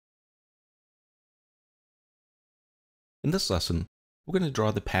In this lesson, we're going to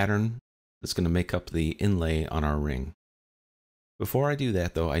draw the pattern that's going to make up the inlay on our ring. Before I do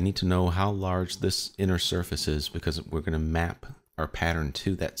that though, I need to know how large this inner surface is because we're going to map our pattern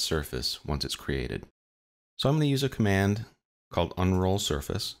to that surface once it's created. So I'm going to use a command called unroll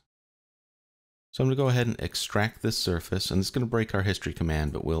surface. So I'm going to go ahead and extract this surface, and it's going to break our history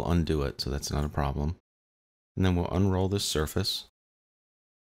command, but we'll undo it, so that's not a problem. And then we'll unroll this surface.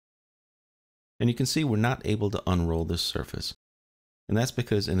 And you can see we're not able to unroll this surface. And that's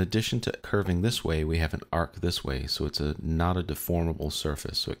because in addition to curving this way, we have an arc this way, so it's not a deformable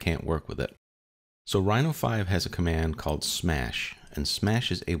surface, so it can't work with it. So Rhino 5 has a command called smash, and smash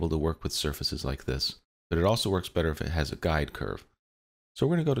is able to work with surfaces like this, but it also works better if it has a guide curve. So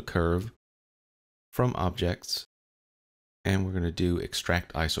we're going to go to curve, from objects, and we're going to do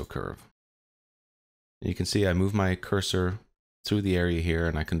extract isocurve. And you can see I move my cursor through the area here,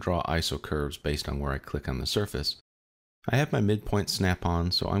 and I can draw isocurves based on where I click on the surface. I have my midpoint snap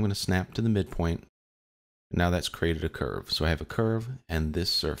on, so I'm going to snap to the midpoint. Now that's created a curve. So I have a curve and this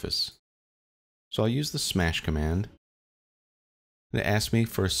surface. So I'll use the smash command. And it asks me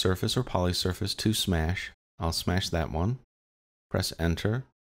for a surface or polysurface to smash. I'll smash that one. Press enter.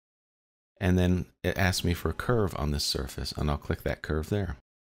 And then it asks me for a curve on this surface, and I'll click that curve there.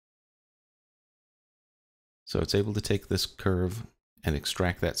 So it's able to take this curve and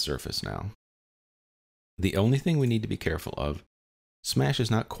extract that surface now. The only thing we need to be careful of, smash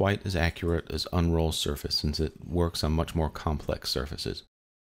is not quite as accurate as unroll surface since it works on much more complex surfaces.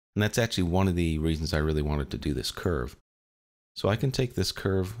 And that's actually one of the reasons I really wanted to do this curve. So I can take this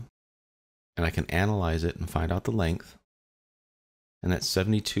curve and I can analyze it and find out the length. And that's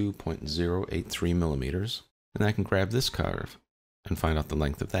 72.083 millimeters. And I can grab this curve and find out the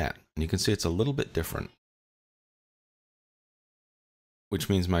length of that. And you can see it's a little bit different, which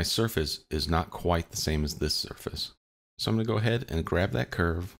means my surface is not quite the same as this surface. So I'm going to go ahead and grab that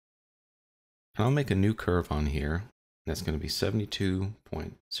curve, and I'll make a new curve on here. That's going to be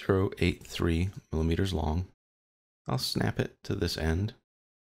 72.083 millimeters long. I'll snap it to this end.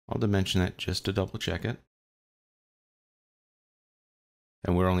 I'll dimension it just to double check it.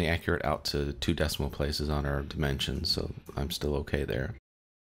 And we're only accurate out to 2 decimal places on our dimensions, so I'm still okay there.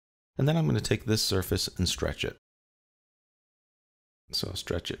 And then I'm going to take this surface and stretch it. So I'll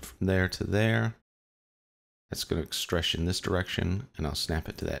stretch it from there to there. That's going to stretch in this direction, and I'll snap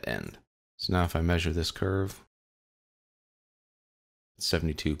it to that end. So now if I measure this curve, it's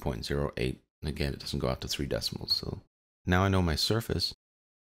 72.08. And again, it doesn't go out to 3 decimals. So now I know my surface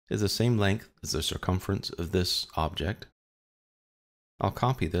is the same length as the circumference of this object. I'll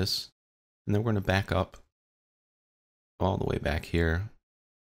copy this, and then we're going to back up all the way back here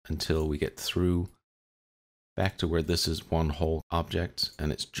until we get through back to where this is one whole object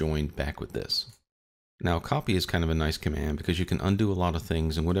and it's joined back with this. Now copy is kind of a nice command because you can undo a lot of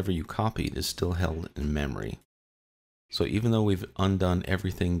things, and whatever you copied is still held in memory. So even though we've undone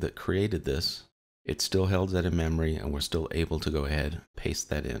everything that created this, it still held that in memory, and we're still able to go ahead and paste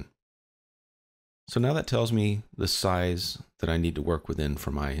that in. So now that tells me the size that I need to work within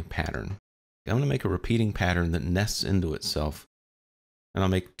for my pattern. I'm going to make a repeating pattern that nests into itself, and I'll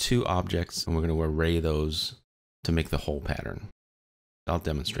make 2 objects, and we're going to array those to make the whole pattern. I'll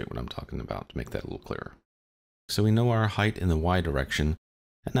demonstrate what I'm talking about to make that a little clearer. So we know our height in the Y direction,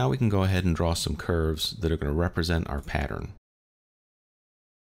 and now we can go ahead and draw some curves that are going to represent our pattern.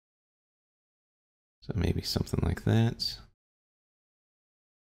 So maybe something like that.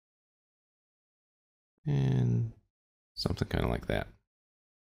 And something kind of like that.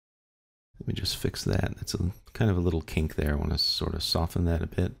 Let me just fix that. That's kind of a little kink there. I want to sort of soften that a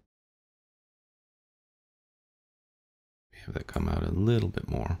bit. Have that come out a little bit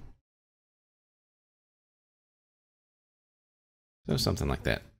more. So something like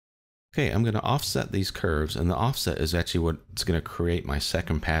that. Okay, I'm going to offset these curves, and the offset is actually what's going to create my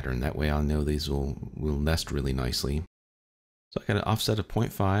second pattern. That way I'll know these will nest really nicely. So I got an offset of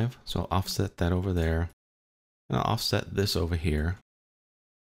 0.5, so I'll offset that over there. And I'll offset this over here.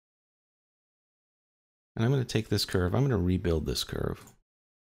 And I'm going to take this curve, I'm going to rebuild this curve.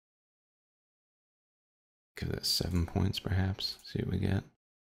 Give that 7 points perhaps, see what we get.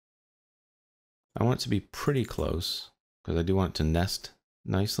 I want it to be pretty close, because I do want it to nest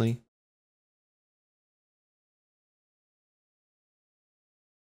nicely.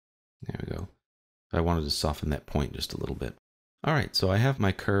 There we go. I wanted to soften that point just a little bit. All right, so I have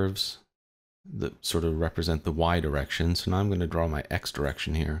my curves that sort of represent the Y direction. So now I'm going to draw my X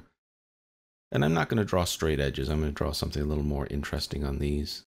direction here. And I'm not going to draw straight edges. I'm going to draw something a little more interesting on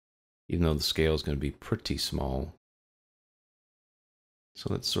these, even though the scale is going to be pretty small. So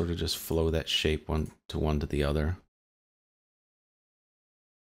let's sort of just flow that shape one to the other.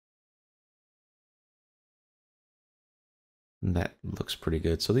 And that looks pretty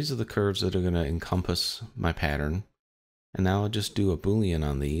good. So these are the curves that are going to encompass my pattern. And now I'll just do a Boolean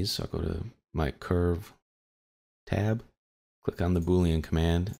on these. So I'll go to my curve tab, click on the Boolean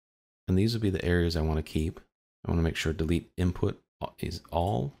command, and these will be the areas I want to keep. I want to make sure delete input is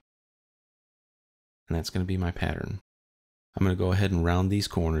all, and that's going to be my pattern. I'm going to go ahead and round these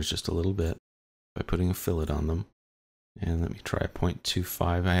corners just a little bit by putting a fillet on them. And let me try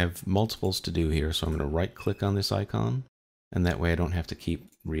 0.25. I have multiples to do here, so I'm going to right click on this icon, and that way I don't have to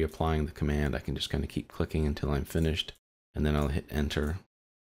keep reapplying the command. I can just kind of keep clicking until I'm finished, and then I'll hit enter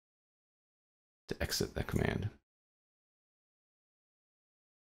to exit that command.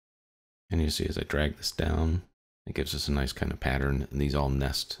 And you see as I drag this down, it gives us a nice kind of pattern, and these all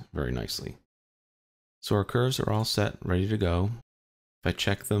nest very nicely. So our curves are all set, ready to go. If I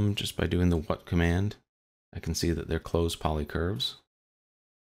check them just by doing the what command, I can see that they're closed polycurves.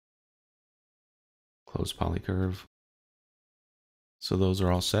 Close polycurve. So those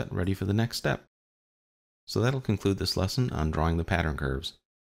are all set, ready for the next step. So that'll conclude this lesson on drawing the pattern curves.